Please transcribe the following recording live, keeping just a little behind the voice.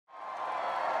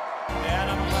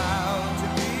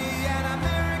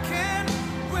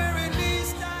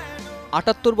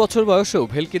৭৮ বছর বয়সেও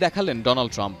ভেলকি দেখালেন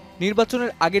ডোনাল্ড ট্রাম্প।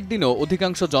 নির্বাচনের আগের দিনও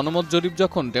অধিকাংশ জনমত জরিপ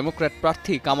যখন ডেমোক্র্যাট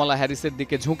প্রার্থী কামালা হ্যারিসের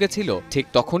দিকে ঝুঁকেছিল, ঠিক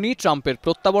তখনই ট্রাম্পের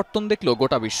প্রত্যাবর্তন দেখল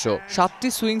গোটা বিশ্ব। 7টি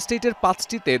সুইং স্টেটের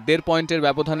 5টিতে 1.5 পয়েন্টের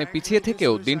ব্যবধানে পিছিয়ে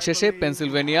থেকেও দিন শেষে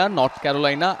পেনসিলভেনিয়া, নর্থ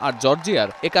ক্যারোলাইনা আর জর্জিয়ার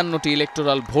 51টি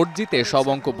ইলেকটোরাল ভোট জিতে সব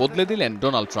অঙ্ক বদলে দিলেন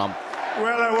ডোনাল্ড ট্রাম্প।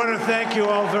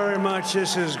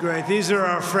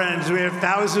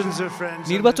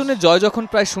 নির্বাচনের জয় যখন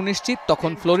প্রায় সুনিশ্চিত,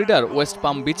 তখন ফ্লোরিডার ওয়েস্ট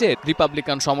পাম বিচে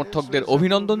রিপাবলিকান সমর্থকদের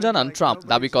অভিনন্দন জানান ট্রাম্প।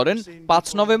 দাবি করেন 5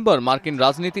 নভেম্বর মার্কিন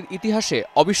রাজনীতির ইতিহাসে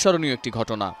অবিস্মরণীয় একটি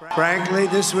ঘটনা। Frankly,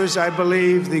 this was, I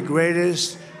believe, the greatest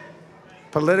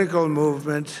political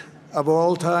movement of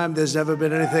all time. There's never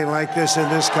been anything like this in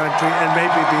this country and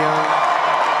maybe beyond.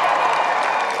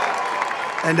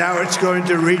 And now it's going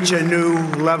to reach a new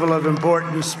level of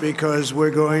importance because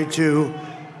we're going to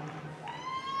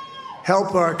help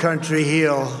our country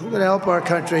heal. We're going to help our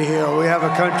country heal. We have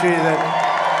a country that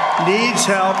needs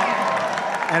help,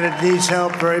 and it needs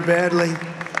help very badly.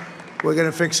 We're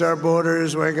going to fix our borders.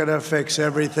 We're going to fix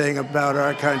everything about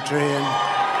our country.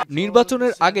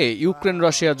 নির্বাচনের আগে Ukraine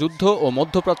Russia যুদ্ধ ও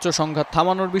মধ্যপ্রাচ্য সংঘাত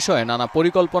থামানোর বিষয়ে নানা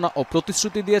পরিকল্পনা ও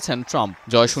প্রতিশ্রুতি দিয়েছেন ট্রাম্প।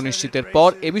 জয় সুনিশ্চিতের পর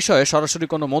এ বিষয়ে সরাসরি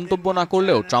কোনো মন্তব্য না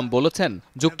করলেও ট্রাম্প বলেছেন,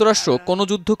 যুক্তরাষ্ট্র কোনো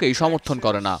যুদ্ধকেই সমর্থন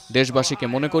করে না। দেশবাসীকে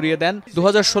মনে করিয়ে দেন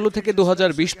 2016 থেকে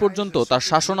 2020 পর্যন্ত তার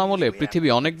শাসনামলে পৃথিবী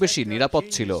অনেক বেশি নিরাপদ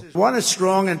ছিল।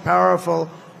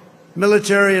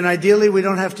 Military, and ideally we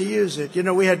don't have to use it. You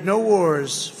know, we had no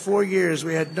wars. 4 years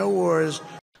we had no wars.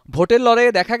 ভোটের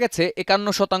লড়াইয়ে দেখা গেছে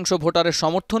 51% ভোটারের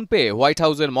সমর্থন পেয়ে হোয়াইট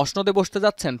হাউসের মসনদে বসতে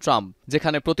যাচ্ছেন ট্রাম্প,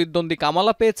 যেখানে প্রতিদ্বন্দ্বী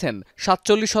কামালা পেয়েছেন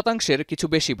 47%-এর কিছু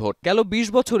বেশি ভোট। গেল 20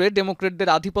 বছরে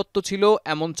ডেমোক্রেটদের আধিপত্য ছিল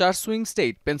এমন 4 swing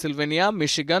state Pennsylvania,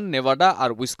 Michigan, Nevada আর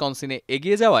উইসকনসিনে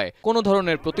এগিয়ে যাওয়ায় কোনো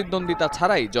ধরনের প্রতিদ্বন্দ্বিতা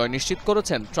ছাড়াই জয় নিশ্চিত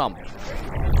করেছেন ট্রাম্প।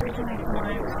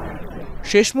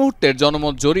 শেষ মুহূর্তের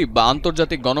জনমত জরিপ বা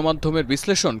আন্তর্জাতিক গণমাধ্যমের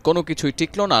বিশ্লেষণ কোনো কিছুই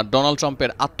টিকল না ডোনাল্ড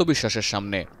ট্রাম্পের আত্মবিশ্বাসের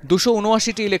সামনে।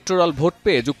 279টি ইলেকটোরাল ভোট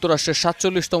পেয়ে যুক্তরাষ্ট্রের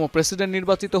 47তম প্রেসিডেন্ট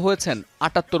নির্বাচিত হয়েছেন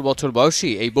 78 বছর বয়সী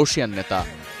এই বর্ষিয়ান নেতা।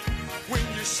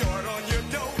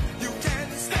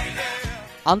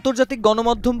 আন্তর্জাতিক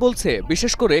গণমাধ্যম বলছে,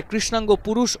 বিশেষ করে কৃষ্ণাঙ্গ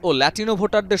পুরুষ ও ল্যাটিনো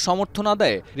ভোটারদের সমর্থন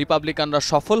আদায়ে রিপাবলিকানরা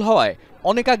সফল হওয়ায়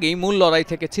অনেক আগেই মূল লড়াই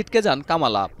থেকে ছিটকে যান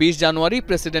কামালা। 20 জানুয়ারি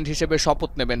প্রেসিডেন্ট হিসেবে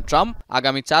শপথ নেবেন ট্রাম্প।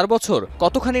 আগামী 4 বছর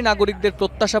কতখানি নাগরিকদের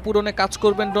প্রত্যাশা পূরণে কাজ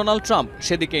করবেন ডোনাল্ড ট্রাম্প,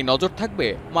 সেদিকেই নজর থাকবে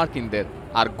মার্কিনদের।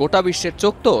 আর গোটা বিশ্বের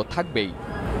চোখ তো থাকবেই।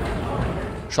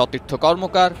 সতীর্থ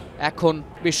কর্মকার, এখন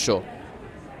বিশ্ব।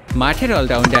 মাঠের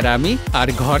অলরাউন্ডার আমি, আর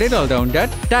ঘরের অলরাউন্ডার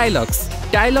টাইলক্স।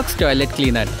 টাইলক্স টয়লেট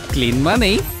ক্লিনার, ক্লিন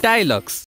মানেই টাইলক্স।